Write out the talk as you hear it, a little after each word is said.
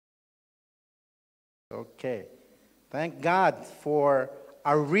Okay. Thank God for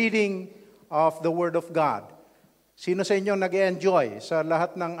our reading of the Word of God. Sino sa inyo nag-enjoy sa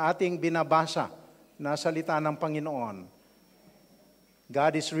lahat ng ating binabasa na salita ng Panginoon?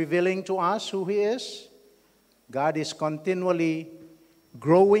 God is revealing to us who He is. God is continually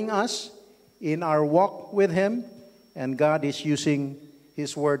growing us in our walk with Him. And God is using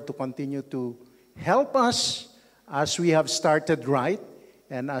His Word to continue to help us as we have started right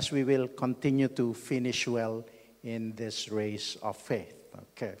and as we will continue to finish well in this race of faith.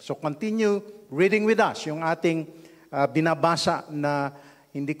 Okay, so continue reading with us yung ating binabasa na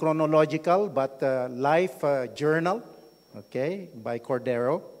hindi chronological but life journal, okay, by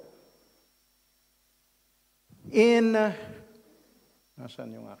Cordero.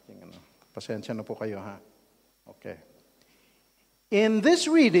 Nasaan yung aking pasensya na po kayo ha. Okay. In this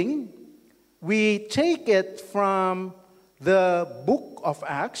reading, we take it from the book of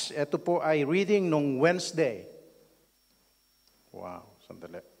Acts. Ito po ay reading nung Wednesday. Wow,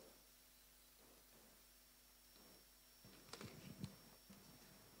 sandali.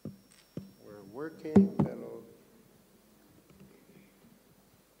 We're working, pero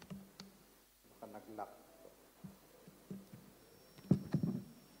nag-lock.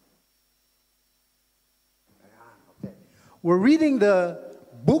 Okay. We're reading the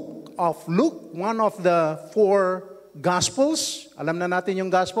book of Luke, one of the 4 Gospels. Alam na natin yung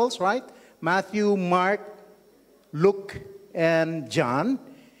Gospels, right? Matthew, Mark, Luke, and John.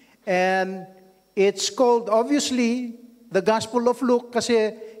 And it's called, obviously, the Gospel of Luke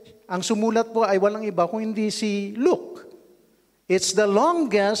kasi ang sumulat po ay walang iba kung hindi si Luke. It's the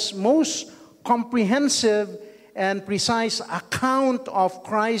longest, most comprehensive, and precise account of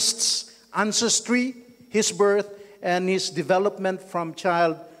Christ's ancestry, His birth, and His development from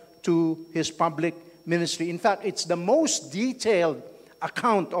child to His public ministry. In fact, it's the most detailed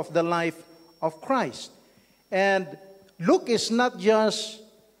account of the life of Christ. And Luke is not just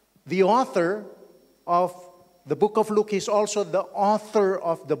the author of the book of Luke, he's also the author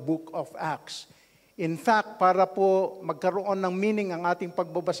of the book of Acts. In fact, para po magkaroon ng meaning ang ating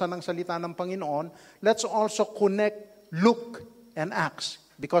pagbabasa ng salita ng Panginoon, let's also connect Luke and Acts.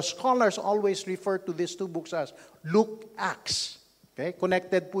 Because scholars always refer to these 2 books as Luke, Acts. Okay,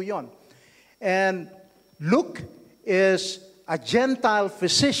 connected po yon. And Luke is a Gentile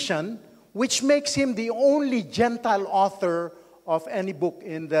physician, which makes him the only Gentile author of any book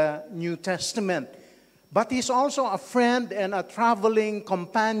in the New Testament. But he's also a friend and a traveling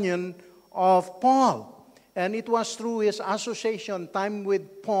companion of Paul. And it was through his association time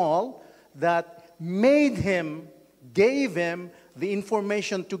with Paul that gave him the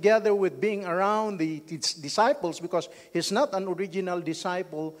information together with being around the disciples, because he's not an original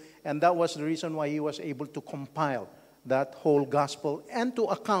disciple, and that was the reason why he was able to compile that whole gospel and to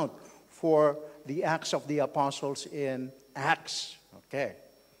account for the Acts of the Apostles in Acts. Okay.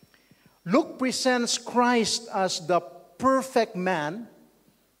 Luke presents Christ as the perfect man,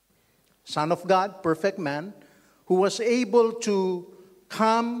 Son of God, perfect man, who was able to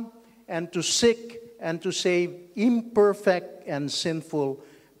come and to seek and to save imperfect and sinful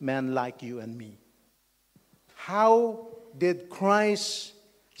men like you and me. How did Christ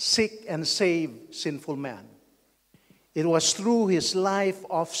seek and save sinful men? It was through His life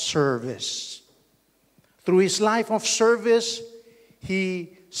of service. Through His life of service,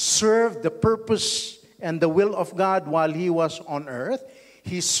 He served the purpose and the will of God while He was on earth.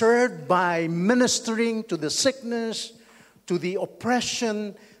 He served by ministering to the sickness, to the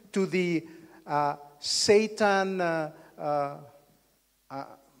oppression, to the Satan,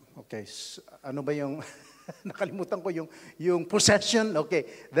 okay, ano ba yung, nakalimutan ko yung possession, okay,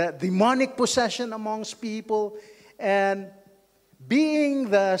 the demonic possession amongst people, and being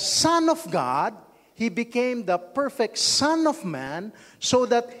the Son of God, He became the perfect Son of Man so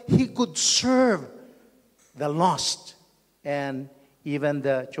that He could serve the lost and even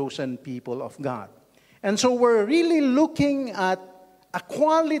the chosen people of God. And so we're really looking at a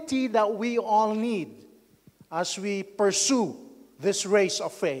quality that we all need as we pursue this race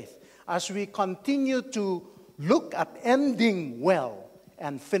of faith, as we continue to look at ending well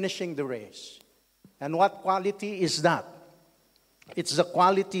and finishing the race. And what quality is that? It's the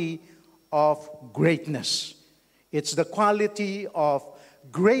quality of greatness. It's the quality of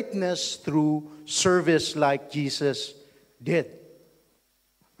greatness through service like Jesus did.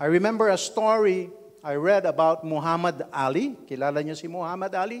 I remember a story I read about Muhammad Ali. Kilala niyo si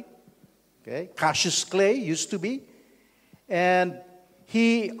Muhammad Ali? Okay. Cassius Clay used to be. And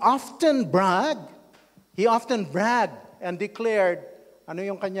he often bragged and declared, ano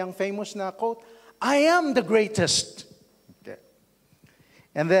yung kanyang famous na quote? I am the greatest. Okay.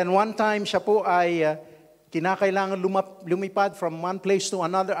 And then one time, siya po ay kinakailangan lumipad from one place to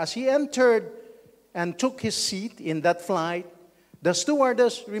another. As he entered and took his seat in that flight, the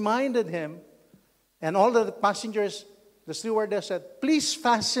stewardess reminded him, and all the passengers, the stewardess said, "Please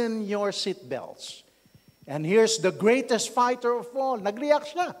fasten your seat belts." And here's the greatest fighter of all.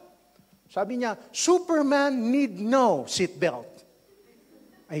 Nag-react siya. Sabi niya, "Superman need no seat belt."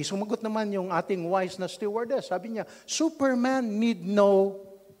 Ay sumagot naman yung ating wise na stewardess. Sabi niya, "Superman need no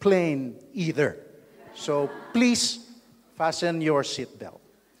plane either. So please fasten your seat belt."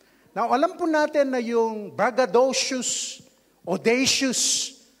 Now, alam po natin na yung braggadocious,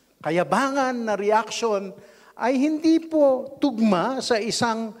 audacious, kayabangan na reaction ay hindi po tugma sa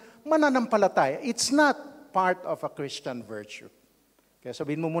isang mananampalataya. It's not part of a Christian virtue. Kaya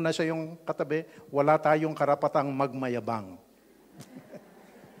sabihin mo muna sa yung katabi, wala tayong karapatang magmayabang.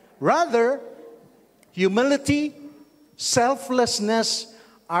 Rather, humility, selflessness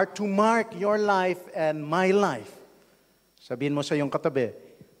are to mark your life and my life. Sabihin mo sa yung katabi,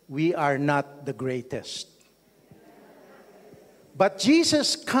 we are not the greatest. But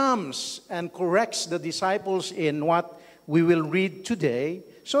Jesus comes and corrects the disciples in what we will read today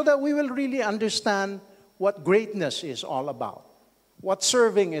so that we will really understand what greatness is all about, what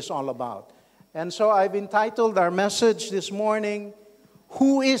serving is all about. And so I've entitled our message this morning,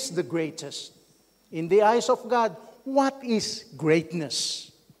 "Who is the greatest?" In the eyes of God, what is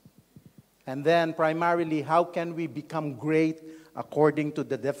greatness? And then primarily, how can we become great according to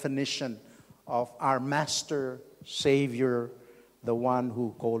the definition of our Master, Savior, the one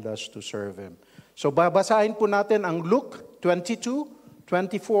who called us to serve Him. So babasahin po natin ang Luke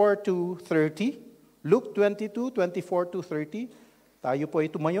 22:24 to 30. Luke 22:24 to 30. Tayo po ay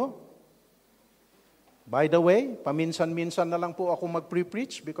tumayo. By the way, paminsan-minsan na lang po ako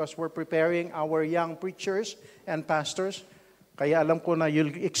mag-pre-preach because we're preparing our young preachers and pastors. Kaya alam ko na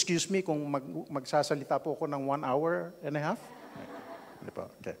you'll excuse me kung magsasalita po ako ng 1 hour and a half.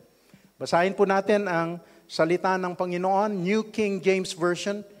 Okay. Basahin po natin ang salita ng Panginoon, New King James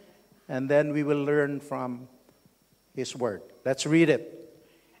Version, and then we will learn from His Word. Let's read it.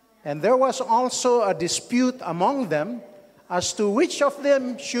 "And there was also a dispute among them as to which of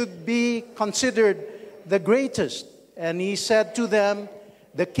them should be considered the greatest. And he said to them,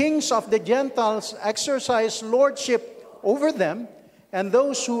 the kings of the Gentiles exercise lordship over them, and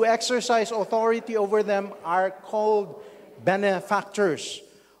those who exercise authority over them are called benefactors.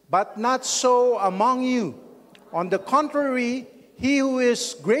 But not so among you. On the contrary, he who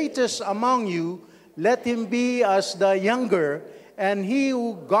is greatest among you, let him be as the younger, and he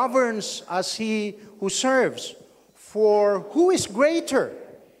who governs as he who serves. For who is greater,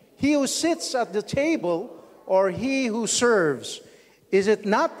 he who sits at the table or he who serves? Is it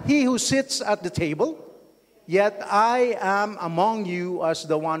not he who sits at the table? Yet I am among you as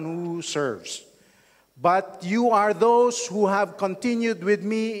the one who serves. But you are those who have continued with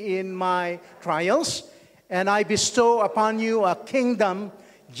me in my trials, and I bestow upon you a kingdom,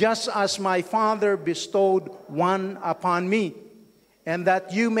 just as my Father bestowed one upon me, and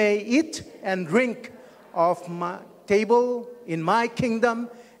that you may eat and drink of my table in my kingdom,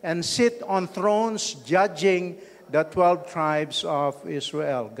 and sit on thrones judging the 12 tribes of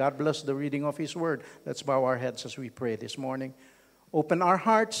Israel." God bless the reading of His Word. Let's bow our heads as we pray this morning. Open our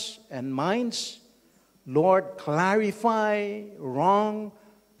hearts and minds. Lord, clarify wrong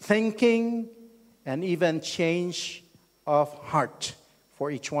thinking and even change of heart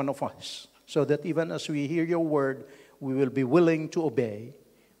for each one of us, so that even as we hear your word, we will be willing to obey.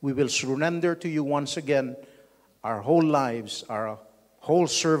 We will surrender to you once again our whole lives, our whole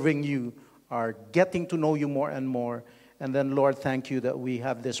serving you, our getting to know you more and more. And then, Lord, thank you that we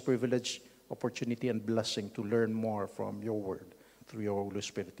have this privilege, opportunity, and blessing to learn more from your word through your Holy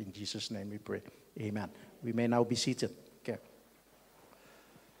Spirit. In Jesus' name we pray. Amen. We may now be seated. Okay.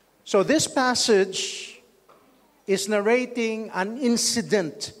 So this passage is narrating an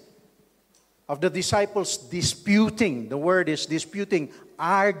incident of the disciples disputing. The word is disputing,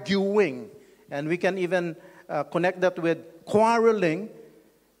 arguing. And we can even connect that with quarreling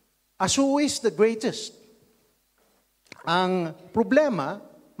as who is the greatest. Ang problema,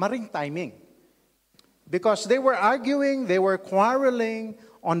 maring timing. Because they were arguing, they were quarreling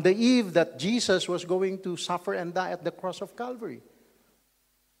on the eve that Jesus was going to suffer and die at the cross of Calvary.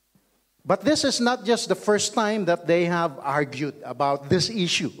 But this is not just the first time that they have argued about this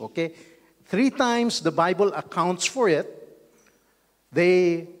issue, okay? 3 times the Bible accounts for it.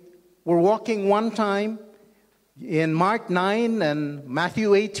 They were walking one time in Mark 9 and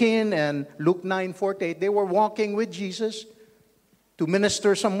Matthew 18 and Luke 9:48. They were walking with Jesus to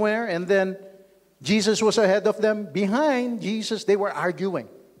minister somewhere, and then Jesus was ahead of them. Behind Jesus, they were arguing.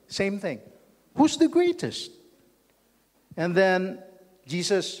 Same thing. Who's the greatest? And then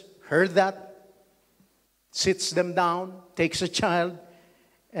Jesus heard that, sits them down, takes a child,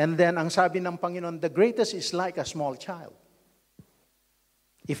 and then ang sabi ng Panginoon, the greatest is like a small child.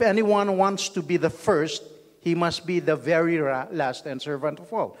 If anyone wants to be the first, he must be the very last and servant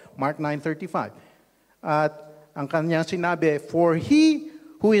of all. Mark 9:35. At ang kanyang sinabi, for he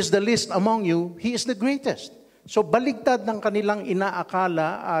who is the least among you, he is the greatest. So baligtad ng kanilang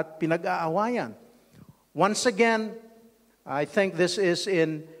inaakala at pinag-aawayan. Once again, I think this is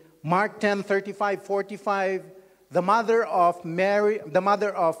in Mark 10:35-45. The mother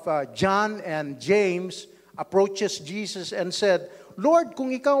of John and James approaches Jesus and said, Lord,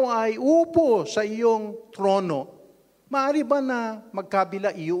 kung ikaw ay uupo sa iyong trono, maaari ba na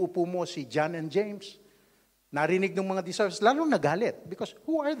magkabila iuupo mo si John and James? Narinig ng mga disciples, lalo nagalit. Because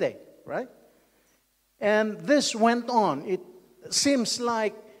who are they? Right? And this went on. It seems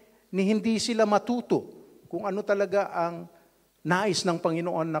like hindi sila matuto kung ano talaga ang nais ng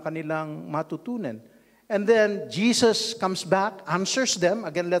Panginoon na kanilang matutunan. And then Jesus comes back, answers them.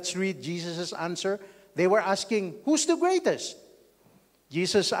 Again, let's read Jesus' answer. They were asking, who's the greatest?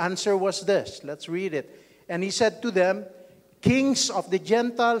 Jesus' answer was this. Let's read it. And he said to them, kings of the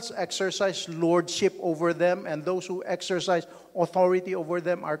Gentiles exercise lordship over them, and those who exercise authority over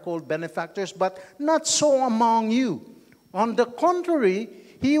them are called benefactors, but not so among you. On the contrary,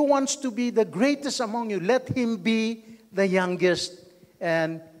 he wants to be the greatest among you. Let him be the youngest,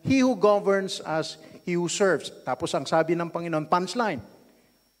 and he who governs as he who serves. Tapos ang sabi ng Panginoon, punchline.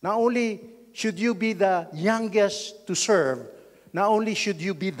 Not only should you be the youngest to serve, not only should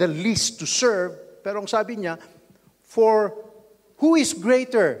you be the least to serve, pero ang sabi niya, for who is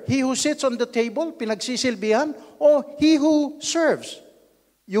greater? He who sits on the table, pinagsisilbihan, o he who serves?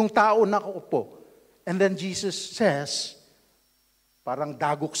 Yung tao na kaupo. And then Jesus says, parang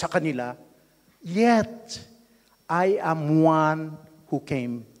dagok sa kanila, yet I am one who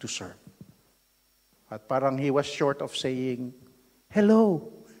came to serve. At parang he was short of saying, hello.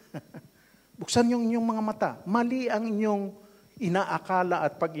 Buksan yung inyong mga mata. Mali ang inyong inaakala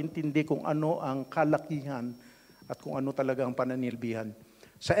at pag-intindi kung ano ang kalakihan at kung ano talaga ang pananilbihan.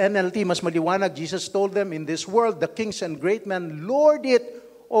 Sa NLT, mas maliwanag, Jesus told them, in this world, the kings and great men lord it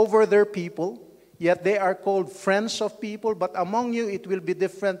over their people, yet they are called friends of people, but among you it will be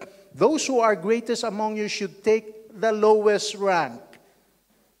different. Those who are greatest among you should take the lowest rank,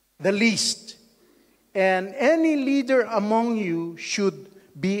 the least. And any leader among you should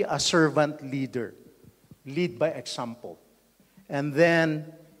be a servant leader. Lead by example. And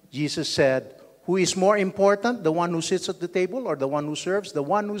then Jesus said, who is more important, the one who sits at the table or the one who serves? The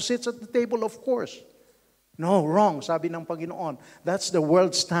one who sits at the table, of course. No, wrong, sabi ng Panginoon. That's the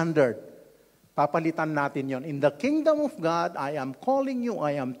world standard. Papalitan natin yon. In the kingdom of God, I am calling you,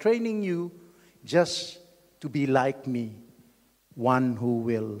 I am training you just to be like me, one who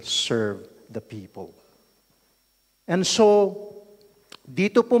will serve the people. And so,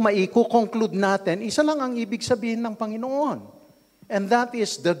 dito po maiko-conclude natin, isa lang ang ibig sabihin ng Panginoon. And that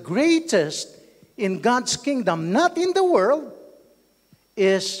is the greatest in God's kingdom, not in the world,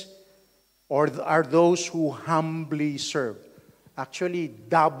 are those who humbly serve. Actually,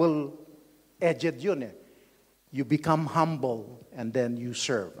 double-edged yun eh. You become humble and then you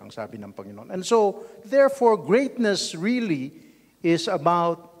serve, ang sabi ng Panginoon. And so, therefore, greatness really is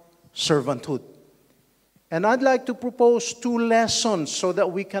about servanthood. And I'd like to propose 2 lessons so that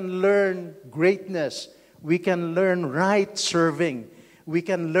we can learn greatness. We can learn right serving. We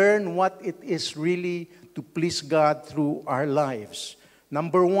can learn what it is really to please God through our lives.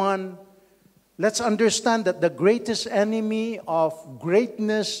 Number 1, let's understand that the greatest enemy of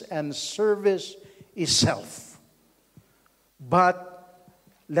greatness and service is self. But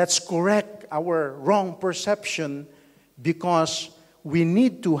let's correct our wrong perception because we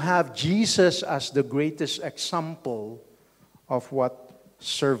need to have Jesus as the greatest example of what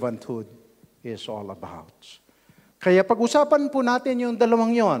servanthood is all about. Kaya pag-usapan po natin yung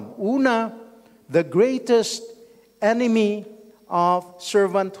dalawang yon. Una, the greatest enemy of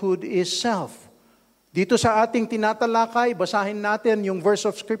servanthood is self. Dito sa ating tinatalakay, basahin natin yung verse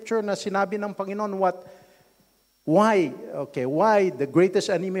of Scripture na sinabi ng Panginoon why the greatest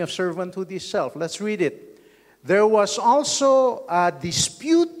enemy of servanthood is self. Let's read it. There was also a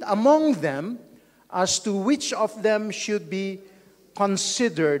dispute among them as to which of them should be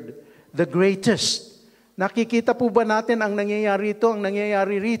considered the greatest. Nakikita po ba natin ang nangyayari rito? Ang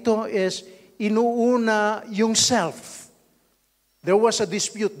nangyayari rito is inuuna yung self. There was a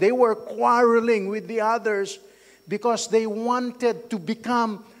dispute. They were quarreling with the others because they wanted to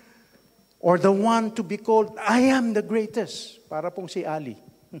become or the one to be called, I am the greatest. Para pong si Ali.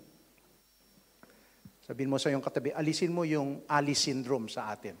 Sabihin mo sa iyong katabi, alisin mo yung Ali syndrome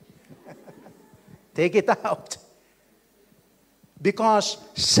sa atin. Take it out. Because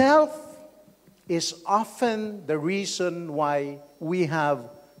self is often the reason why we have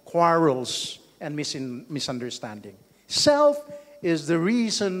quarrels and misunderstanding. Self is the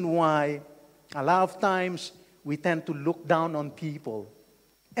reason why a lot of times we tend to look down on people,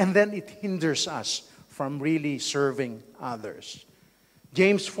 and then it hinders us from really serving others.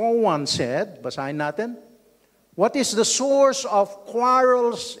 James 4:1 said, basahin natin, what is the source of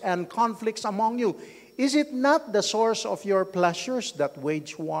quarrels and conflicts among you? Is it not the source of your pleasures that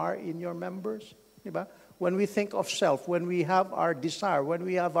wage war in your members? Diba? When we think of self, when we have our desire, when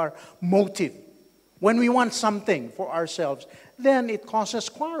we have our motive, when we want something for ourselves, then it causes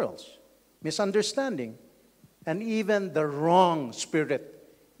quarrels, misunderstanding, and even the wrong spirit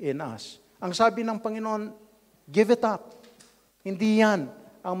in us. Ang sabi ng Panginoon, give it up. Hindi yan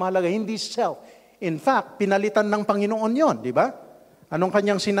ang mahalaga, hindi self. In fact, pinalitan ng Panginoon yon, di ba? Anong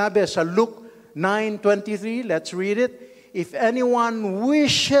kanyang sinabi sa Luke 9:23? Let's read it. If anyone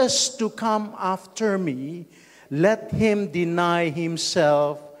wishes to come after me, let him deny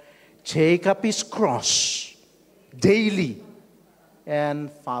himself, take up his cross daily, and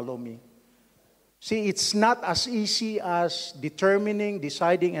follow me. See, it's not as easy as determining,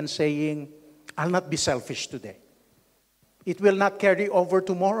 deciding, and saying, I'll not be selfish today. It will not carry over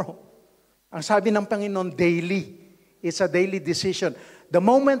tomorrow. Ang sabi ng Panginoon, daily. It's a daily decision. The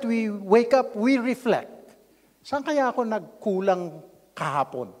moment we wake up, we reflect. Saan kaya ako nagkulang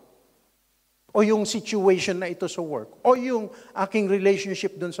kahapon? O yung situation na ito sa work? O yung aking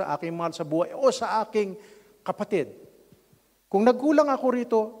relationship dun sa aking mahal sa buhay? O sa aking kapatid? Kung nagkulang ako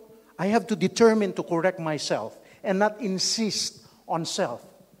rito, I have to determine to correct myself and not insist on self.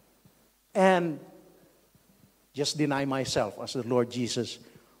 And just deny myself as the Lord Jesus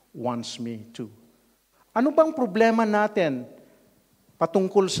wants me to. Ano bang problema natin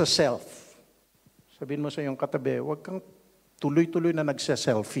patungkol sa self? Sabihin mo sa iyong katabi, huwag kang tuloy-tuloy na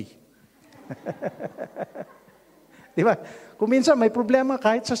nagsa-selfie. Di ba? Kung minsan may problema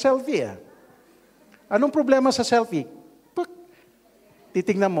kahit sa selfie. Anong problema sa selfie? Pag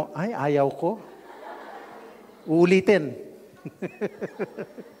titignan mo, ay, ayaw ko. Uulitin.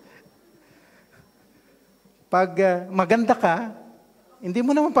 Pag maganda ka, hindi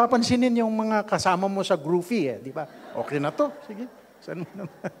mo naman papansinin yung mga kasama mo sa groovy. Di ba? Okay na to. Sige. Saan mo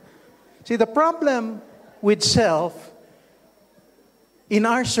naman? See, the problem with self in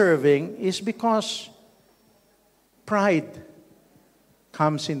our serving is because pride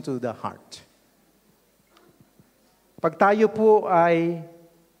comes into the heart. Pag tayo po ay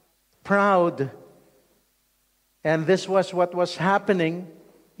proud, and this was what was happening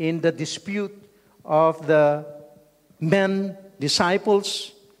in the dispute of the men,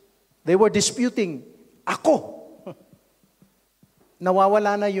 disciples, they were disputing, ako.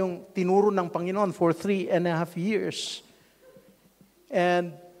 Nawawala na yung tinuro ng Panginoon for 3.5 years.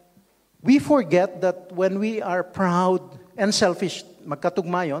 And we forget that when we are proud and selfish,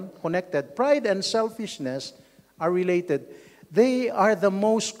 magkatugma yun, connected, pride and selfishness are related. They are the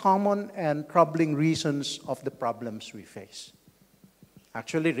most common and troubling reasons of the problems we face.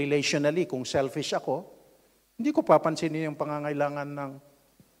 Actually, relationally, kung selfish ako, hindi ko papansinin yung pangangailangan ng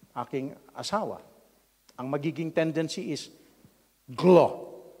aking asawa. Ang magiging tendency is,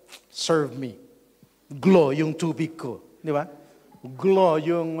 glow, serve me. Glow, yung tubig ko. Di ba? Glow,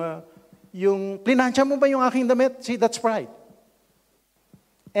 yung plinansya mo ba yung aking damit? See, that's pride.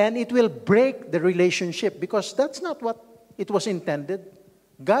 And it will break the relationship because that's not what it was intended.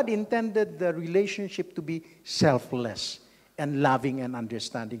 God intended the relationship to be selfless and loving and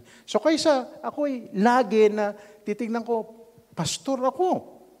understanding. So kaysa ako'y lagi na titignan ko, pastor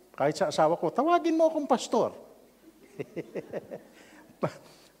ako. Kahit sa asawa ko, tawagin mo akong pastor.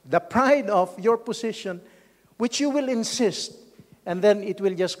 The pride of your position, which you will insist, and then it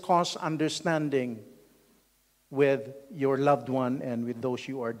will just cause understanding with your loved one and with those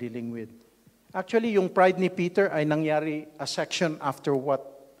you are dealing with. Actually, yung pride ni Peter ay nangyari a section after what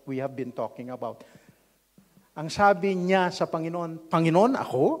we have been talking about. Ang sabi niya sa Panginoon, Panginoon,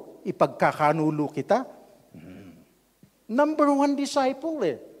 ako? Ipagkakanulo kita? Number 1 disciple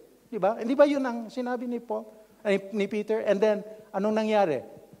eh. Di ba? Hindi ba yun ang sinabi ni ni Peter? And then, anong nangyari?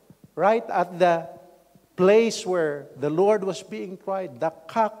 Right at the place where the Lord was being tried, the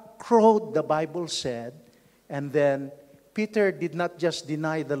cock crowed, the Bible said, and then Peter did not just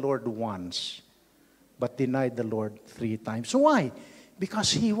deny the Lord once, but denied the Lord 3 times. So why?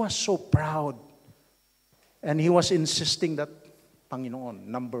 Because he was so proud. And he was insisting that Panginoon,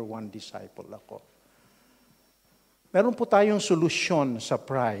 number one disciple ako. Meron po tayong solusyon sa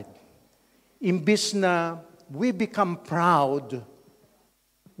pride. Imbis na we become proud,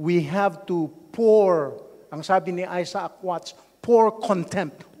 we have to pour, ang sabi ni Isaac Watts, pour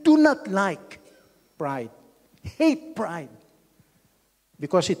contempt. Do not like pride. Hate pride.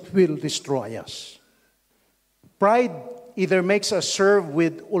 Because it will destroy us. Pride either makes us serve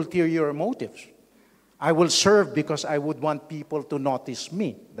with ulterior motives. I will serve because I would want people to notice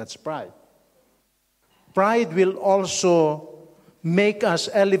me. That's pride. Pride will also make us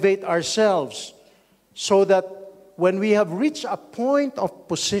elevate ourselves so that when we have reached a point of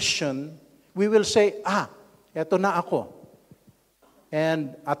position, we will say, eto na ako.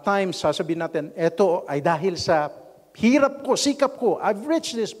 And at times, sasabihin natin, eto ay dahil sa hirap ko, sikap ko, I've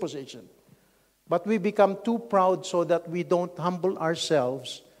reached this position. But we become too proud so that we don't humble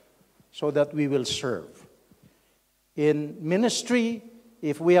ourselves so that we will serve. In ministry,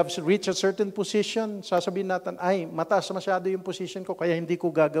 if we have reached a certain position, sasabihin natin, ay, mataas masyado yung position ko, kaya hindi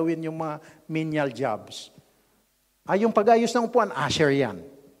ko gagawin yung mga menial jobs. Ay, yung pag-ayos ng upuan, usher yan.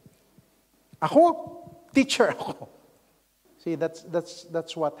 Ako, teacher ako. See,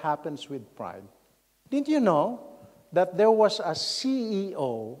 that's what happens with pride. Didn't you know that there was a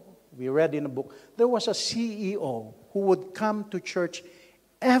CEO, we read in a book, there was a CEO who would come to church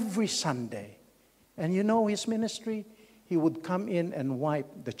every Sunday. And you know his ministry? He would come in and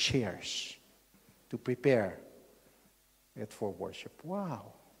wipe the chairs to prepare it for worship.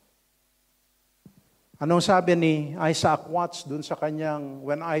 Wow. Anong sabi ni Isaac Watts dun sa kanyang,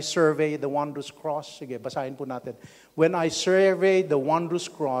 when I survey the wondrous cross, sige, basahin po natin. When I survey the wondrous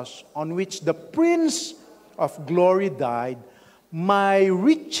cross on which the Prince of Glory died, my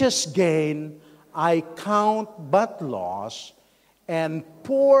richest gain I count but loss and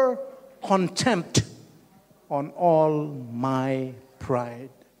pour contempt on all my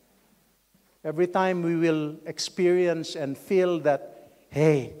pride. Every time we will experience and feel that,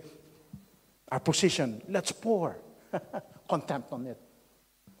 hey, our position, let's pour contempt on it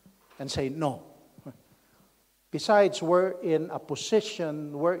and say no. Besides, we're in a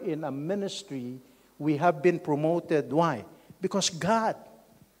position, we're in a ministry, we have been promoted. Why? Because God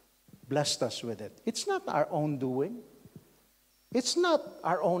blessed us with it. It's not our own doing. It's not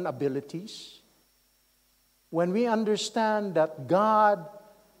our own abilities. When we understand that God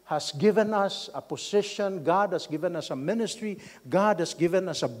has given us a position, God has given us a ministry, God has given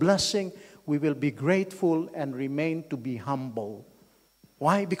us a blessing, we will be grateful and remain to be humble.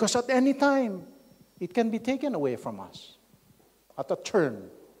 Why? Because at any time, it can be taken away from us at a turn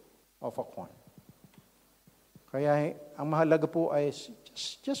of a coin. Kaya ang mahalaga po ay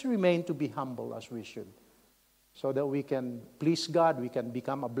just remain to be humble as we should. So that we can please God, we can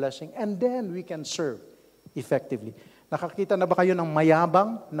become a blessing, and then we can serve effectively. Nakakita na ba kayo ng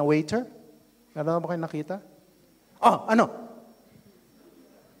mayabang na waiter? Ano na ba kayo nakita?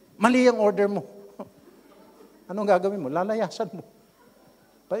 Mali ang order mo. Anong gagawin mo? Lalayasan mo.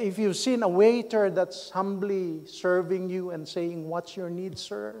 But if you've seen a waiter that's humbly serving you and saying, what's your need,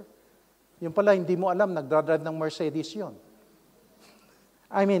 sir? Yung pala, hindi mo alam, nagdadrive ng Mercedes yon.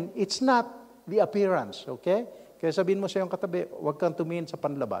 I mean, it's not the appearance, okay? Kaya sabihin mo sa iyong katabi, huwag kang tumingin sa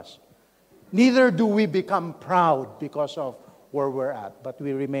panlabas. Neither do we become proud because of where we're at, but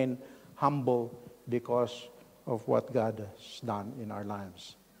we remain humble because of what God has done in our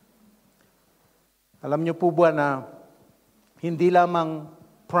lives. Alam niyo po ba na hindi lamang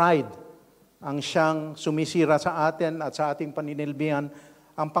pride ang siyang sumisira sa atin at sa ating paninilbihan.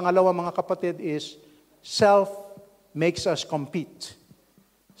 Ang pangalawa, mga kapatid, is self makes us compete.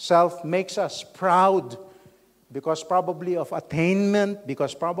 Self makes us proud because probably of attainment,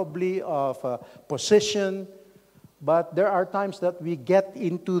 because probably of position. But there are times that we get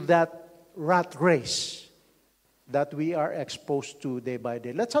into that rat race that we are exposed to day by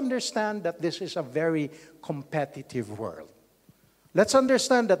day. Let's understand that this is a very competitive world. Let's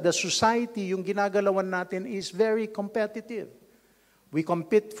understand that the society, yung ginagalawan natin, is very competitive. We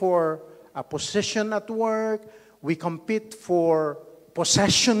compete for a position at work. We compete for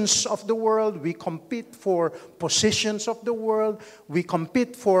possessions of the world. We compete for positions of the world. We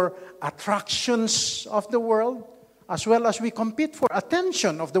compete for attractions of the world. As well as we compete for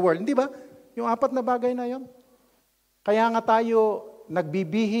attention of the world. Hindi ba? Yung apat na bagay na yon. Kaya nga tayo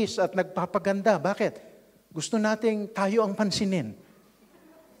nagbibihis at nagpapaganda. Bakit? Gusto nating tayo ang pansinin.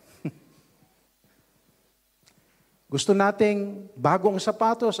 Gusto nating bagong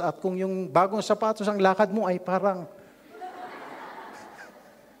sapatos at kung yung bagong sapatos ang lakad mo ay parang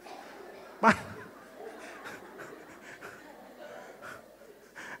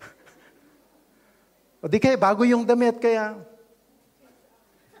o di kaya bago yung damit kaya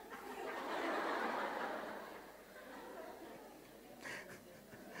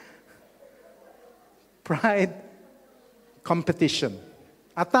Pride, competition.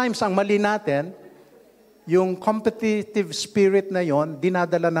 At times, ang mali natin, yung competitive spirit na yon,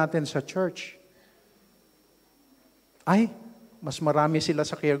 dinadala natin sa church. Ay, mas marami sila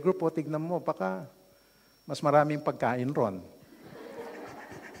sa care group. O, tignan mo, baka mas maraming pagkain ron.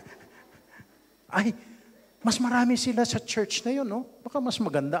 Ay, mas marami sila sa church na yun, no? Baka mas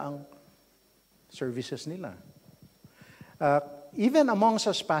maganda ang services nila. Even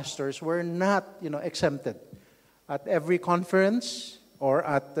amongst us pastors, we're not, exempted. At every conference or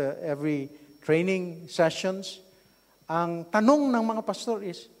at every training sessions, ang tanong ng mga pastor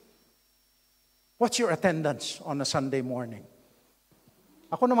is, what's your attendance on a Sunday morning?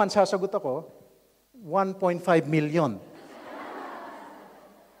 Ako naman, sasagot ako, 1.5 million.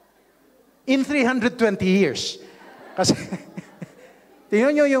 In 320 years. Kasi,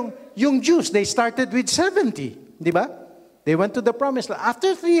 tingnan nyo yung Jews, they started with 70. Di ba? They went to the promised land.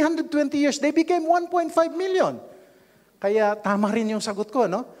 After 320 years, they became 1.5 million. Kaya tama rin yung sagot ko,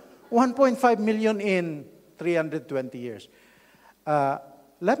 no? 1.5 million in 320 years.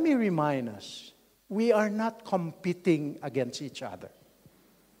 Let me remind us, we are not competing against each other.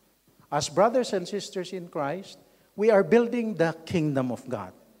 As brothers and sisters in Christ, we are building the kingdom of God.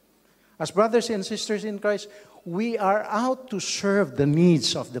 As brothers and sisters in Christ, we are out to serve the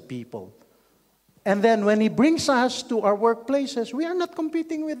needs of the people. And then when He brings us to our workplaces, we are not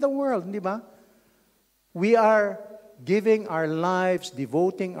competing with the world, di ba? We are giving our lives,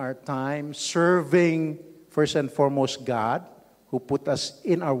 devoting our time, serving first and foremost God, who put us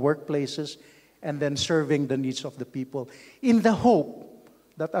in our workplaces, and then serving the needs of the people, in the hope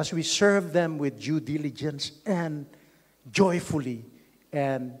that as we serve them with due diligence and joyfully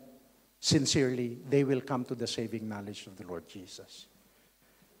and sincerely, they will come to the saving knowledge of the Lord Jesus.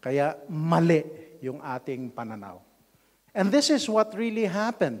 Kaya mali yung ating pananaw. And this is what really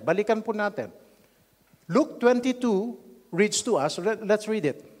happened. Balikan po natin. Luke 22 reads to us. Let's read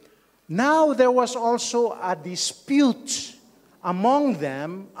it. Now there was also a dispute among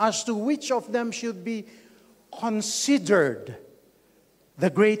them as to which of them should be considered the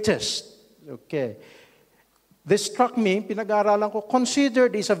greatest. Okay. This struck me, pinag-aaralan ko,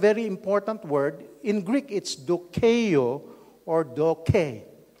 considered is a very important word. In Greek, it's dokeo or doke.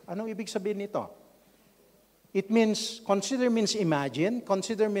 Anong ibig sabihin nito? It means, consider means imagine,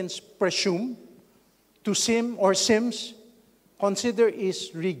 consider means presume, to sim or sims, consider is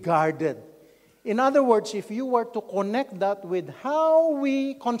regarded. In other words, if you were to connect that with how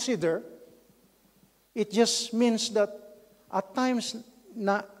we consider, it just means that at times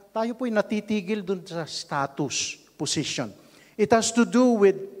na tayo po'y natitigil dun sa status, position. It has to do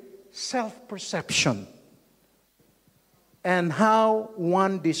with self-perception and how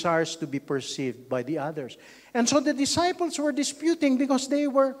one desires to be perceived by the others. And so the disciples were disputing because they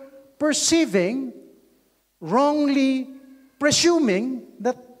were perceiving, wrongly presuming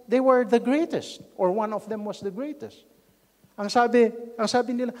that they were the greatest or one of them was the greatest. Ang sabi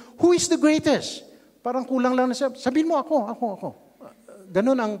nila, who is the greatest? Parang kulang lang na sabihin mo ako.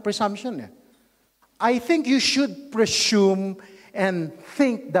 Ganun ang presumption eh. I think you should presume and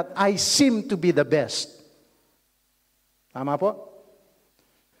think that I seem to be the best. Tama po?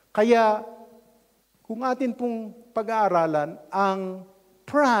 Kaya, kung atin pong pag-aaralan, ang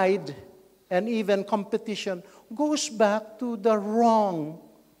pride and even competition goes back to the wrong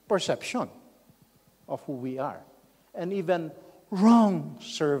perception of who we are. And even wrong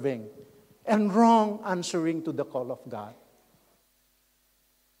serving and wrong answering to the call of God.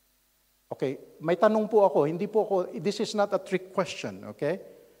 Okay, may tanong po ako, this is not a trick question, okay?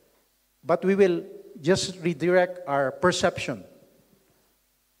 But we will just redirect our perception.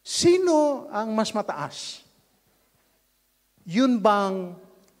 Sino ang mas mataas? Yun bang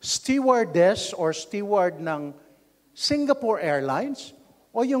stewardess or steward ng Singapore Airlines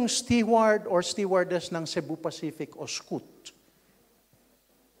o yung steward or stewardess ng Cebu Pacific o Scoot?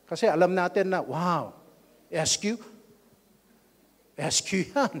 Kasi alam natin na, wow, SQ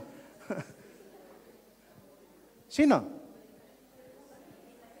yan. Sino?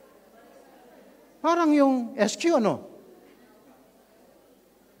 Parang yung SQ, ano?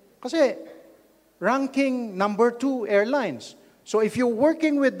 Kasi ranking number 2 airlines. So if you're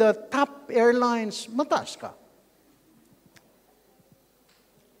working with the top airlines, mataas ka.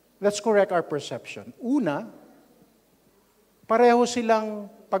 Let's correct our perception. Una, pareho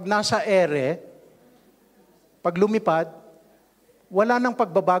silang pag nasa ere, pag lumipad, wala nang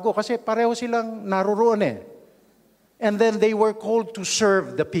pagbabago kasi pareho silang naroon eh. And then they were called to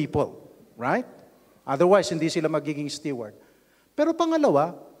serve the people. Right? Otherwise, hindi sila magiging steward. Pero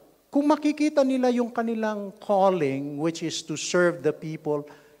pangalawa, kung makikita nila yung kanilang calling, which is to serve the people,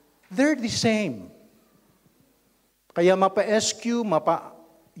 they're the same. Kaya mapa-SQ,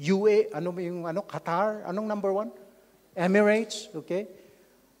 mapa-UA, Qatar, anong number 1? Emirates, okay?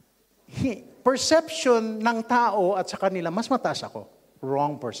 Perception ng tao at sa kanila, mas mataas ako.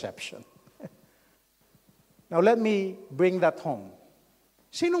 Wrong perception. Now let me bring that home.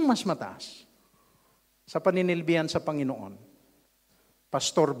 Sinong mas mataas sa paninilbihan sa Panginoon?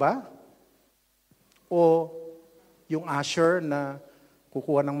 Pastor ba? O yung usher na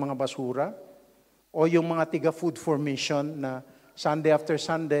kukuha ng mga basura? O yung mga tiga-food formation na Sunday after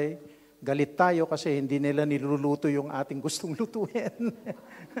Sunday, galit tayo kasi hindi nila niluluto yung ating gustong lutuin.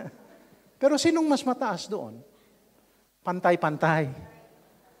 Pero sinong mas mataas doon? Pantay-pantay.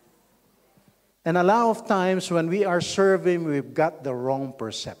 And a lot of times when we are serving, we've got the wrong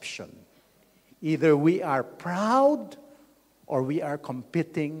perception. Either we are proud or we are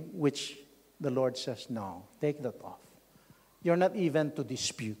competing, which the Lord says, no, take that off. You're not even to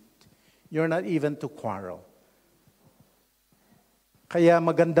dispute. You're not even to quarrel. Kaya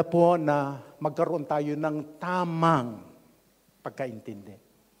maganda po na magkaroon tayo ng tamang pagkaintindi.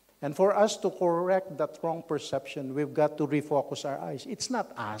 And for us to correct that wrong perception, we've got to refocus our eyes. It's not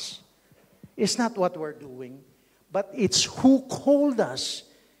us. It's not what we're doing. But it's who called us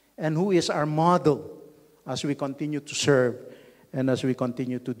and who is our model as we continue to serve and as we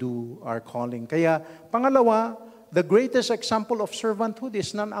continue to do our calling. Kaya, pangalawa, the greatest example of servanthood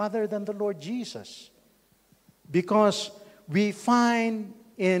is none other than the Lord Jesus. Because we find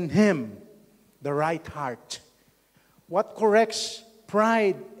in Him the right heart. What corrects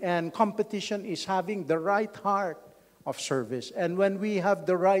pride and competition is having the right heart of service. And when we have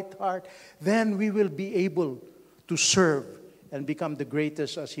the right heart, then we will be able to serve and become the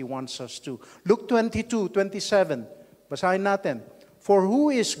greatest as He wants us to. Luke 22:27. Basahin natin. For who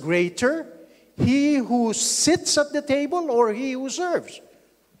is greater, he who sits at the table or he who serves?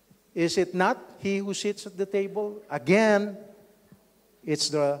 Is it not he who sits at the table? Again, it's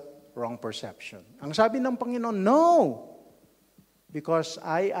the wrong perception. Ang sabi ng Panginoon, no! Because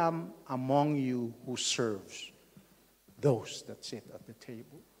I am among you who serves those that sit at the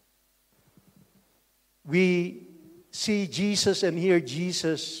table. We see Jesus and hear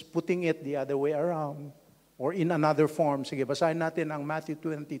Jesus putting it the other way around or in another form. Sige, basahin natin ang Matthew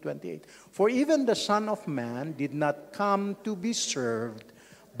 20:28. For even the Son of Man did not come to be served,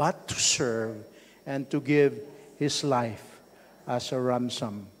 but to serve and to give His life as a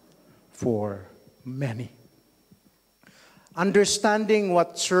ransom for many. Understanding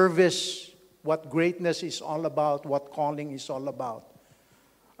what service, what greatness is all about, what calling is all about,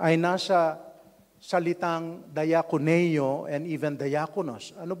 ay nasa salitang diakoneo and even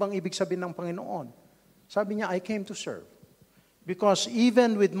diakonos. Ano bang ibig sabihin ng Panginoon? Sabi niya, I came to serve. Because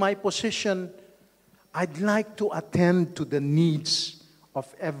even with my position, I'd like to attend to the needs of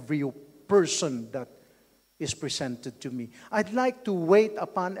every person that is presented to me. I'd like to wait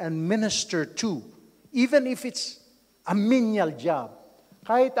upon and minister to, even if it's a menial job.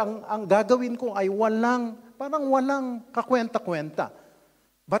 Kahit ang gagawin ko ay parang walang kakwenta-kwenta.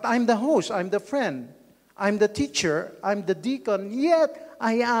 But I'm the host, I'm the friend, I'm the teacher, I'm the deacon, yet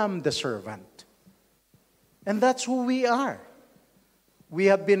I am the servant. And that's who we are. We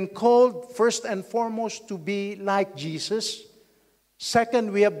have been called first and foremost to be like Jesus.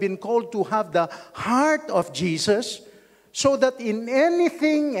 Second, we have been called to have the heart of Jesus, so that in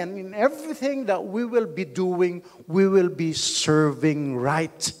anything and in everything that we will be doing, we will be serving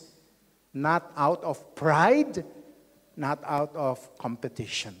right. Not out of pride, not out of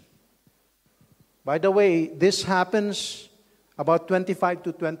competition. By the way, this happens about 25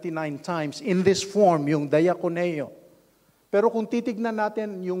 to 29 times in this form, yung diakoneo. Pero kung titignan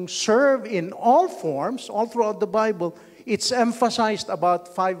natin yung serve in all forms, all throughout the Bible, it's emphasized about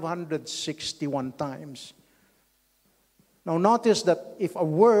 561 times. Now notice that if a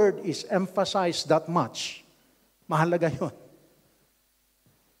word is emphasized that much, mahalaga yun.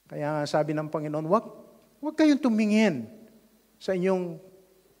 Kaya sabi ng Panginoon, wag kayong tumingin sa inyong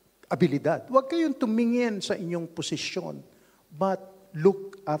abilidad. Wag kayong tumingin sa inyong posisyon. But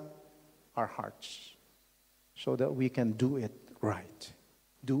look at our hearts so that we can do it right.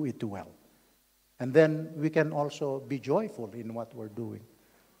 Do it well. And then we can also be joyful in what we're doing.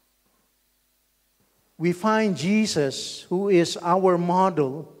 We find Jesus, who is our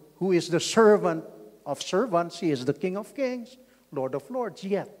model, who is the servant of servants. He is the King of Kings, Lord of Lords.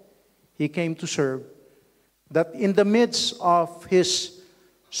 Yet, He came to serve. That in the midst of His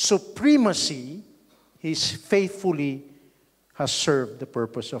supremacy, He faithfully has served the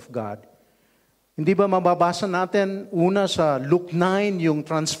purpose of God. Hindi ba mababasa natin una sa Luke 9, yung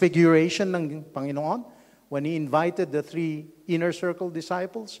transfiguration ng Panginoon, when He invited the 3 inner circle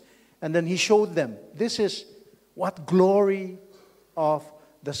disciples? And then He showed them, this is what glory of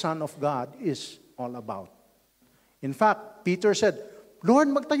the Son of God is all about. In fact, Peter said, Lord,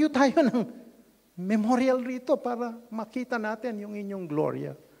 magtayo tayo ng memorial rito para makita natin yung inyong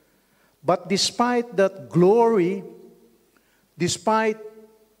gloria. But despite that glory, despite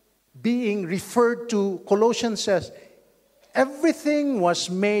being referred to, Colossians says, everything was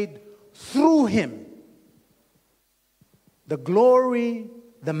made through Him. The glory,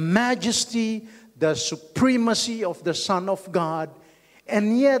 the majesty, the supremacy of the Son of God,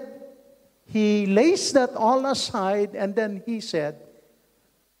 and yet He lays that all aside, and then He said,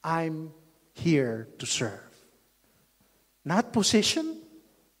 I'm here to serve. Not position,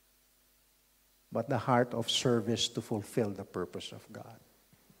 but the heart of service to fulfill the purpose of God.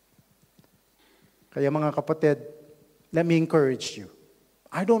 Kaya mga kapatid, let me encourage you.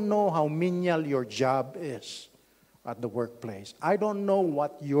 I don't know how menial your job is at the workplace. I don't know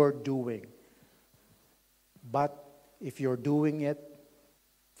what you're doing. But if you're doing it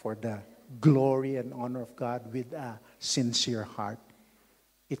for the glory and honor of God with a sincere heart,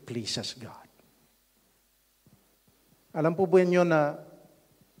 it pleases God. Alam po ba niyo na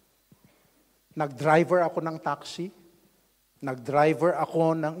nag-driver ako ng taxi? Nag-driver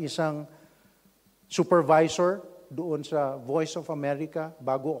ako ng isang supervisor doon sa Voice of America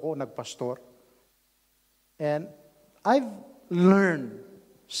bago ako nagpastor. And I've learned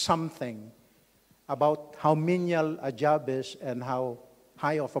something about how menial a job is and how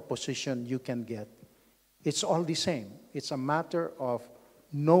high of a position you can get. It's all the same. It's a matter of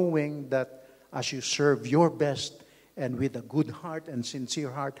knowing that as you serve your best and with a good heart and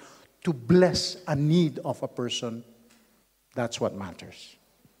sincere heart to bless a need of a person, that's what matters.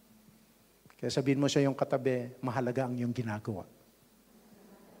 Kaya sabihin mo sa iyong katabi, mahalaga ang iyong ginagawa.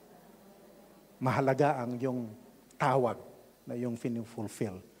 Mahalaga ang iyong tawag na iyong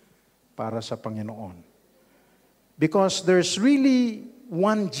fulfill para sa Panginoon. Because there's really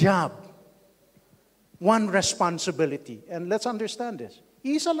one job, one responsibility. And let's understand this.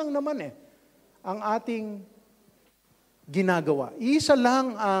 Isa lang naman ang ating ginagawa. Isa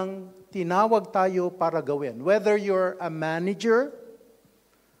lang ang tinawag tayo para gawin. Whether you're a manager,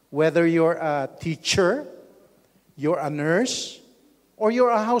 whether you're a teacher, you're a nurse, or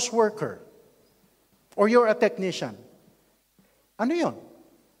you're a house worker, or you're a technician. Ano yun?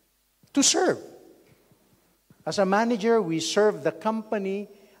 To serve. As a manager, we serve the company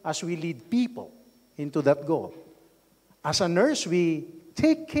as we lead people into that goal. As a nurse, we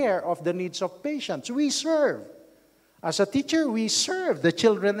take care of the needs of patients. We serve. As a teacher, we serve the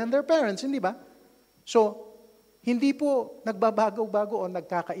children and their parents, hindi ba? So, hindi po nagbabago-bago o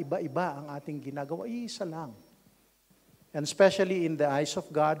nagkakaiba-iba ang ating ginagawa. Isa lang. And especially in the eyes of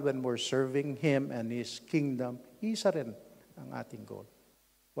God, when we're serving Him and His kingdom, isa rin ang ating goal.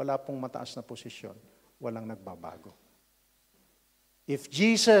 Wala pong mataas na posisyon. Walang nagbabago. If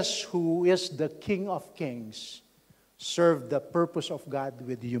Jesus, who is the King of Kings, served the purpose of God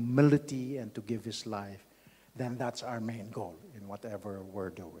with humility and to give His life, then that's our main goal in whatever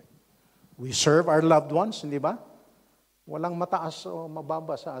we're doing. We serve our loved ones, hindi ba? Walang mataas o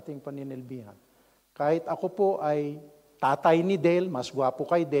mababa sa ating paninilbihan. Kahit ako po ay tatay ni Dale, mas gwapo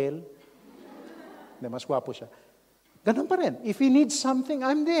kay Dale. Hindi, mas gwapo siya. Ganun pa rin. If he needs something,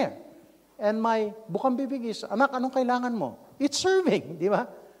 I'm there. And my bukang bibig is, anak, anong kailangan mo? It's serving, di ba?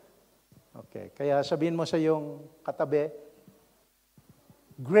 Okay, kaya sabihin mo sa iyong katabi,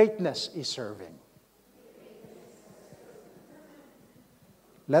 greatness is serving.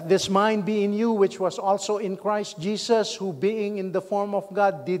 Let this mind be in you, which was also in Christ Jesus, who being in the form of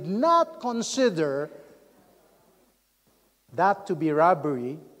God, did not consider that to be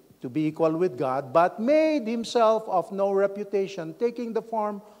robbery, to be equal with God, but made Himself of no reputation, taking the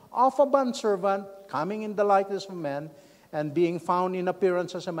form of a bondservant, coming in the likeness of man, and being found in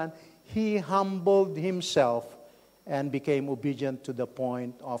appearance as a man, He humbled Himself and became obedient to the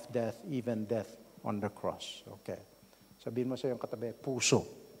point of death, even death on the cross. Okay. Sabihin mo sa iyong katabi, puso.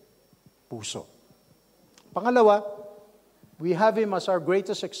 Puso. Pangalawa, we have Him as our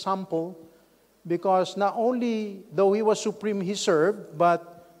greatest example because not only, though He was supreme, He served, but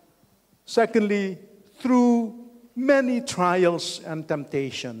secondly, through many trials and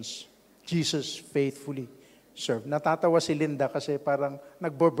temptations, Jesus faithfully served. Natatawa si Linda kasi parang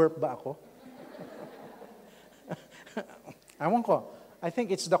nagburp ba ako? Ewan ko. I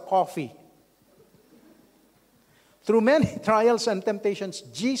think it's the coffee. Through many trials and temptations,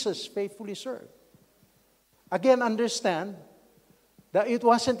 Jesus faithfully served. Again, understand that it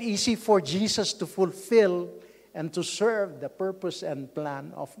wasn't easy for Jesus to fulfill and to serve the purpose and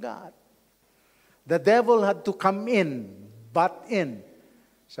plan of God. The devil had to come in, butt in,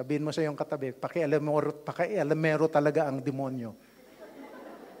 Sabihin mo sa iyong katabi, pakialamero talaga ang demonyo.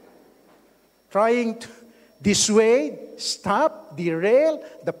 Trying to dissuade, stop, derail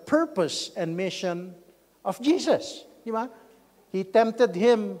the purpose and mission of Jesus. Di ba? He tempted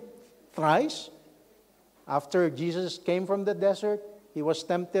him thrice. After Jesus came from the desert, he was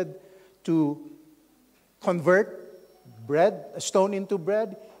tempted to convert a stone into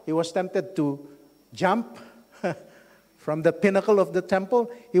bread. He was tempted to jump from the pinnacle of the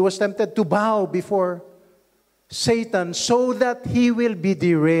temple. He was tempted to bow before Satan so that he will be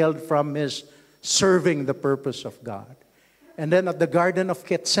derailed from his serving the purpose of God. And then at the Garden of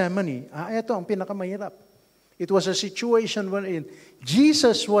Gethsemane, ito ang pinakamahirap. It was a situation wherein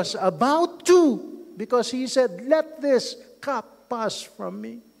Jesus was about to, because he said, let this cup pass from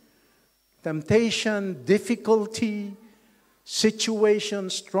me. Temptation, difficulty,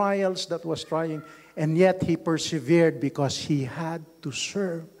 situations, trials that was trying, and yet he persevered because he had to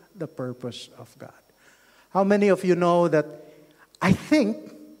serve the purpose of God. How many of you know that I think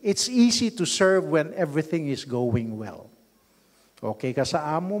it's easy to serve when everything is going well? Okay ka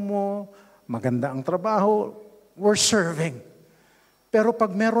sa amo mo, maganda ang trabaho, we're serving. Pero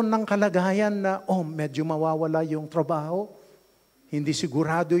pag meron ng kalagayan na, medyo mawawala yung trabaho, hindi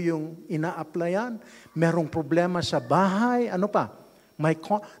sigurado yung ina-applyan, merong problema sa bahay, ano pa?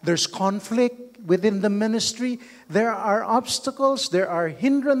 There's conflict within the ministry, there are obstacles, there are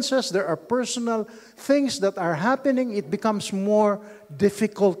hindrances, there are personal things that are happening, it becomes more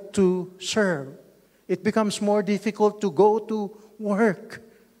difficult to serve. It becomes more difficult to go to work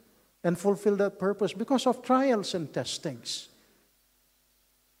and fulfill that purpose because of trials and testings.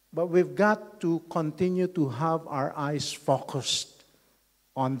 But we've got to continue to have our eyes focused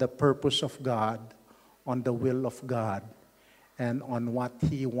on the purpose of God, on the will of God, and on what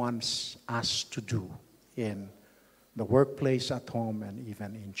He wants us to do in the workplace, at home, and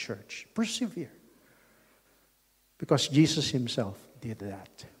even in church. Persevere. Because Jesus Himself did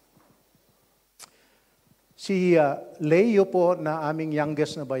that. Si Leo po na aming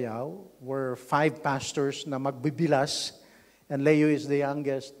youngest na bayaw, were 5 pastors na magbibilas, and Leo is the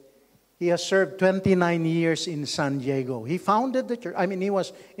youngest. He has served 29 years in San Diego. He founded the church. He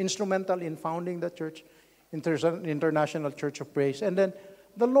was instrumental in founding the church, International Church of Praise. And then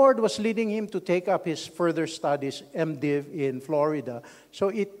the Lord was leading him to take up his further studies, MDiv in Florida. So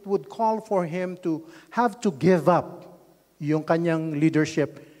it would call for him to have to give up yung kanyang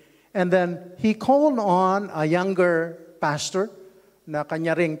leadership. And then he called on a younger pastor na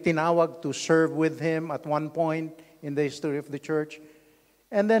kanya ring tinawag to serve with him at one point in the history of the church.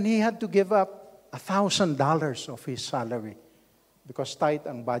 And then he had to give up $1,000 of his salary because tight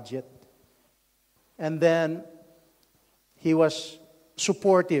ang budget. And then he was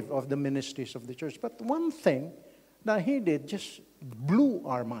supportive of the ministries of the church. But one thing that he did just blew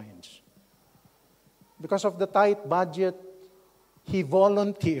our minds. Because of the tight budget, he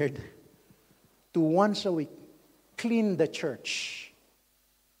volunteered to once a week clean the church.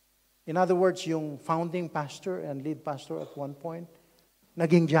 In other words, yung founding pastor and lead pastor at one point,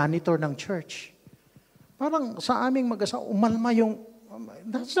 naging janitor ng church. Parang sa aming mag-asawa, umalma yung,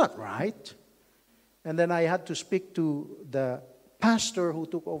 that's not right. And then I had to speak to the pastor who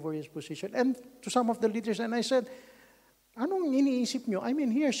took over his position and to some of the leaders. And I said, anong iniisip nyo?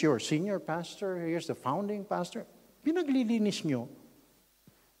 Here's your senior pastor, here's the founding pastor. Pinaglilinis nyo.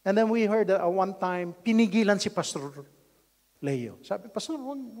 And then we heard that at one time, pinigilan si Pastor Leo. Sabi, Pastor,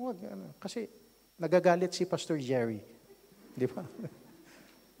 wag, kasi nagagalit si Pastor Jerry. Di ba?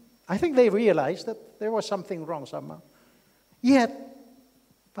 I think they realized that there was something wrong somehow. Yet,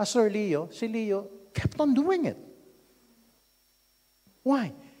 Pastor Leo, si Leo, kept on doing it.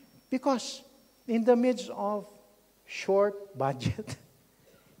 Why? Because in the midst of short budget,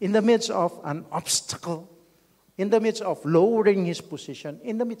 in the midst of an obstacle, in the midst of lowering his position,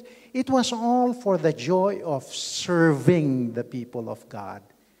 it was all for the joy of serving the people of God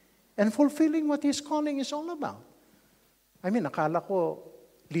and fulfilling what his calling is all about. Akala ko,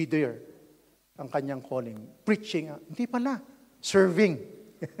 leader ang kanyang calling. Preaching. Hindi pala. Serving.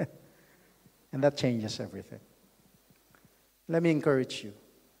 And that changes everything. Let me encourage you.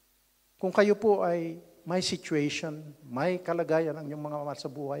 Kung kayo po ay may situation, may kalagayan ang inyong mga mahal sa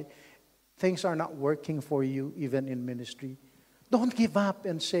buhay, things are not working for you even in ministry, don't give up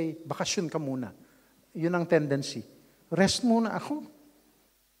and say, bakasyon ka muna. Yun ang tendency. Rest muna ako.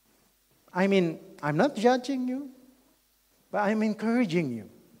 I'm not judging you, but I'm encouraging you.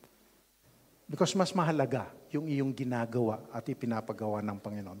 Because mas mahalaga yung iyong ginagawa at ipinapagawa ng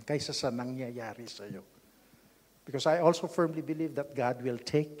Panginoon kaysa sa nangyayari sa iyo. Because I also firmly believe that God will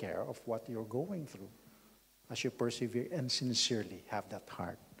take care of what you're going through. as you persevere and sincerely have that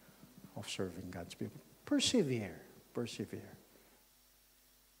heart of serving God's people. Persevere. Persevere.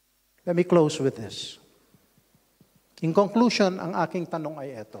 Let me close with this. In conclusion, ang aking tanong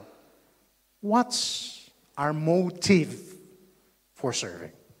ay ito. What's our motive for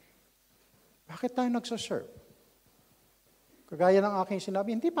serving? Bakit tayo nagsaserve? Kagaya ng aking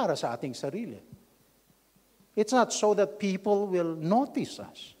sinabi, hindi para sa ating sarili. It's not so that people will notice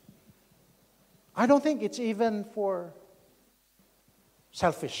us. I don't think it's even for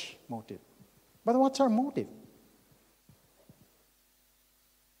selfish motive. But what's our motive?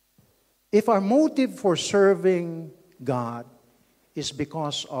 If our motive for serving God is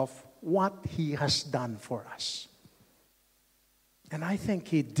because of what He has done for us, and I think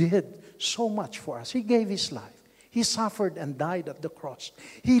He did so much for us. He gave His life. He suffered and died at the cross.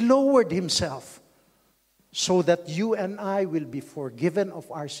 He lowered Himself so that you and I will be forgiven of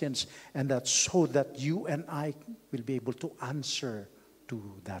our sins, and that so that you and I will be able to answer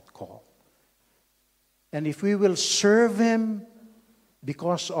to that call. And if we will serve Him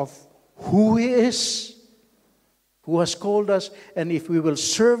because of who He is, who has called us, and if we will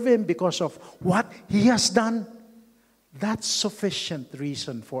serve Him because of what He has done, that's sufficient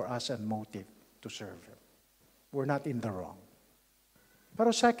reason for us and motive to serve Him. We're not in the wrong.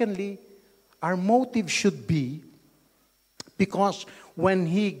 But secondly, our motive should be because when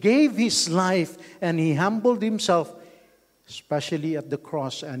He gave His life and He humbled Himself, especially at the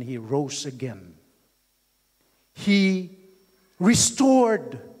cross, and He rose again, He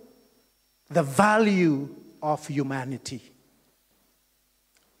restored the value of humanity.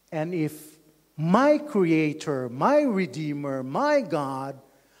 And if my Creator, my Redeemer, my God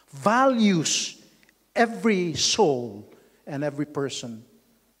values every soul and every person,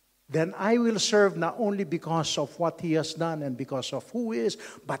 then I will serve not only because of what He has done and because of who He is,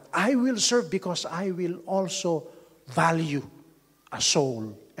 but I will serve because I will also value a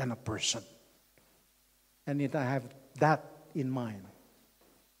soul and a person. And if I have that in mind,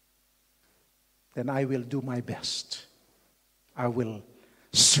 then I will do my best. I will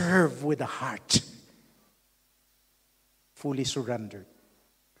serve with a heart fully surrendered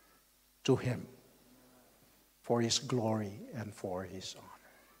to Him for His glory and for His honor.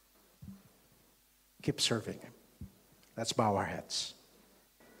 Keep serving Him. Let's bow our heads.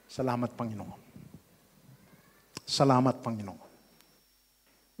 Salamat, Panginoon. Salamat, Panginoon.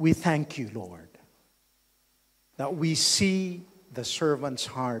 We thank You, Lord, that we see the servant's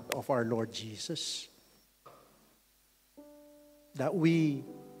heart of our Lord Jesus, that we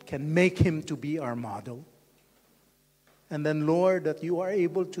can make Him to be our model. And then, Lord, that You are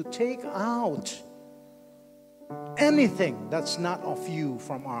able to take out anything that's not of You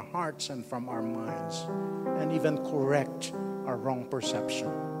from our hearts and from our minds, and even correct our wrong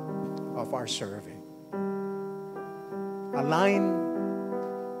perception of our serving. Align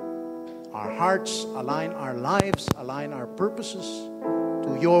our hearts, align our lives, align our purposes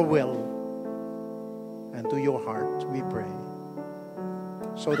to Your will and to Your heart, we pray.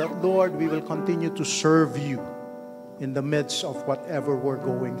 So that, Lord, we will continue to serve You in the midst of whatever we're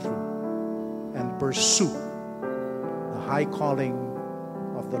going through and pursue the high calling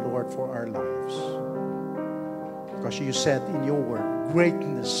of the Lord for our lives. Because You said in Your word,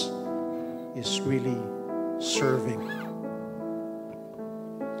 greatness is really serving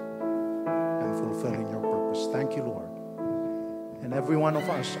and fulfilling Your purpose. Thank You, Lord. And every one of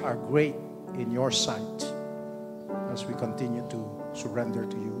us are great in Your sight as we continue to surrender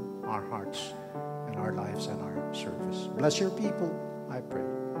to You our hearts and our lives and our service. Bless Your people, I pray.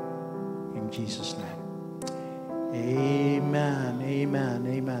 In Jesus' name. Amen, amen,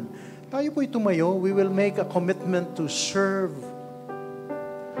 amen. Tayo po'y tumayo. We will make a commitment to serve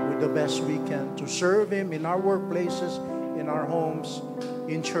with the best we can. To serve Him in our workplaces, in our homes,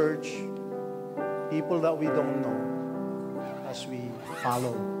 in church. People that we don't know, as we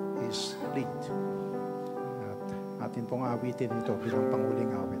follow His lead. At atin pong awitin ito bilang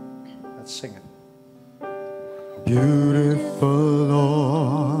panghuling awit. Let's sing it. Beautiful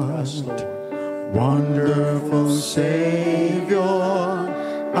Lord, Yes, Lord. wonderful Savior,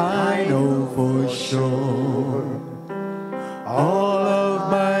 I know for sure all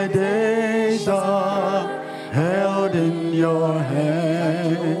of my days are held in Your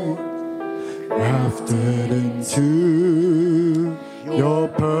hand, grafted into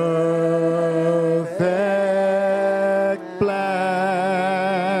Your perfect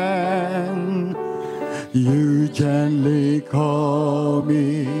plan. You gently call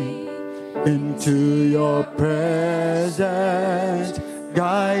me into Your presence,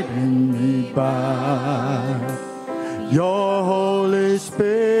 guiding me by Your Holy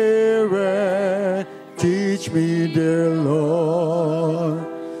Spirit. Teach dear Lord,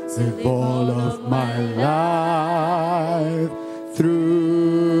 live all of my life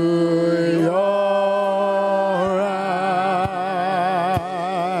through your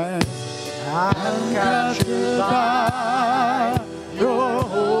eyes. I'm captured by your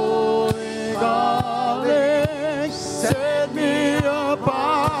holy calling, set me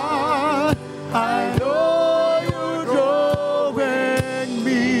apart. I know you're drawing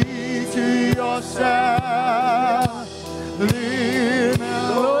me to yourself. Leave me,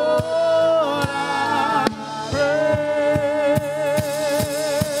 Lord, I pray.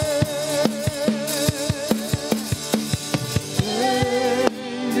 Take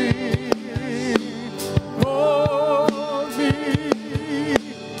me, hold me,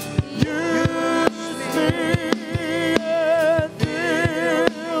 use me and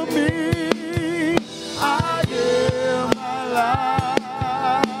fill me. I give my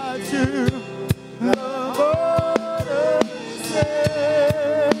life to the Lord's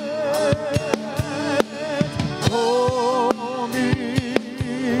hand. Hold me,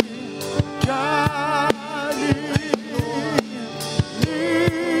 guide me,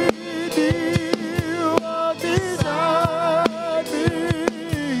 lead me, walk beside me.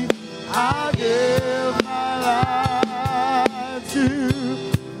 I give my life to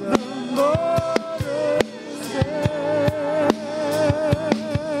the Lord's hand.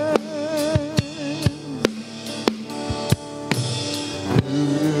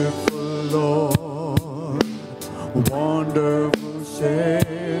 Beautiful Lord, wonderful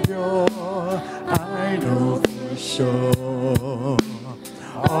Savior, I know for sure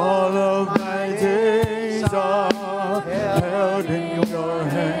all of my days are held in your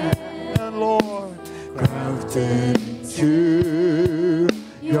hand, Lord, crafted into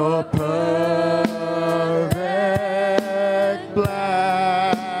your perfect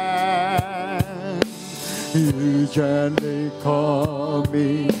plan. You gently call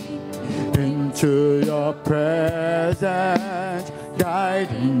me into your presence,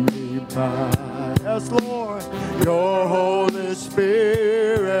 guiding me by, yes, Lord, your Holy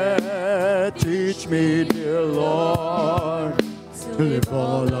Spirit. Teach me, dear Lord, to live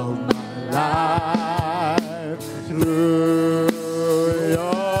all of my life through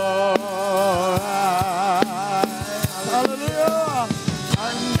your eyes. Hallelujah.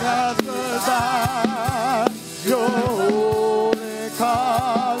 I'm captured by your holy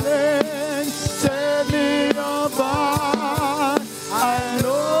calling, set me apart. I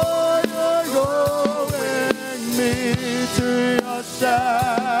know you're going me to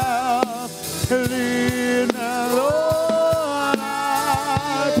yourself. Lead me, Lord, I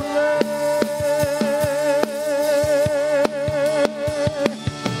pray.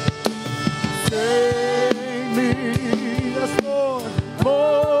 Take me, yes, Lord,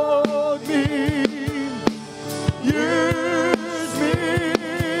 mold me, use me,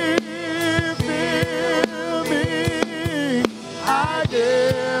 fill me. I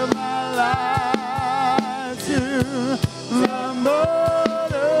give my life to the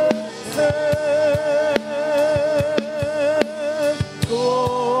Mother's hand.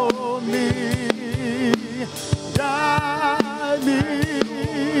 Hold me, guide me,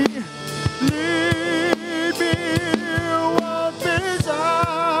 lead me, walk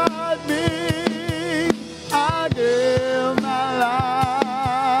beside me. I give my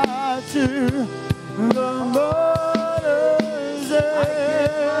life to the Mother's hand.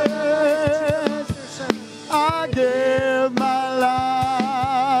 I give my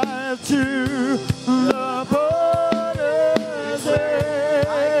life to the Mother's hand.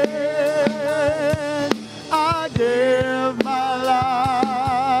 I give my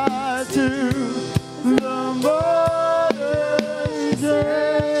life to the Mother's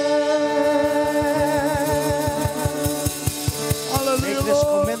hand. Make this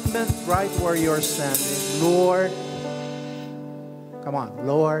commitment right where you're standing. Lord, come on,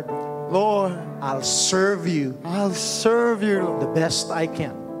 Lord, Lord, I'll serve you I'll serve you the best I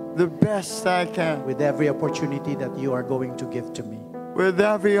can the best I can with every opportunity that you are going to give to me. with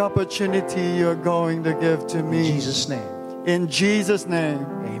every opportunity you're going to give to In me. Jesus' name, In Jesus' name,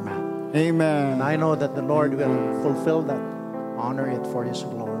 amen. amen. And I know that the Lord will fulfill that, honor it for His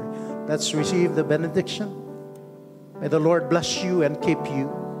glory. Let's receive the benediction. May the Lord bless you and keep you.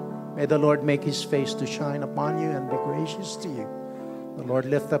 May the Lord make His face to shine upon you and be gracious to you. The Lord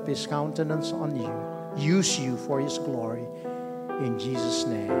lift up His countenance on you, use you for His glory. In Jesus'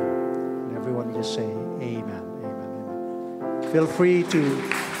 name. And everyone just say amen, amen, amen. Feel free to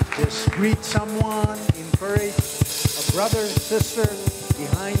just greet someone, encourage a brother, sister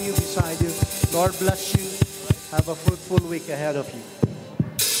behind you, beside you. Lord bless you. Have a fruitful week ahead of you.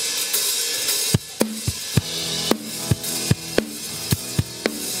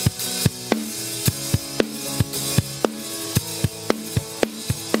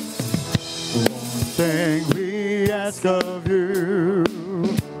 ask of you,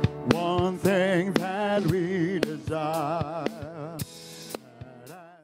 one thing that we desire.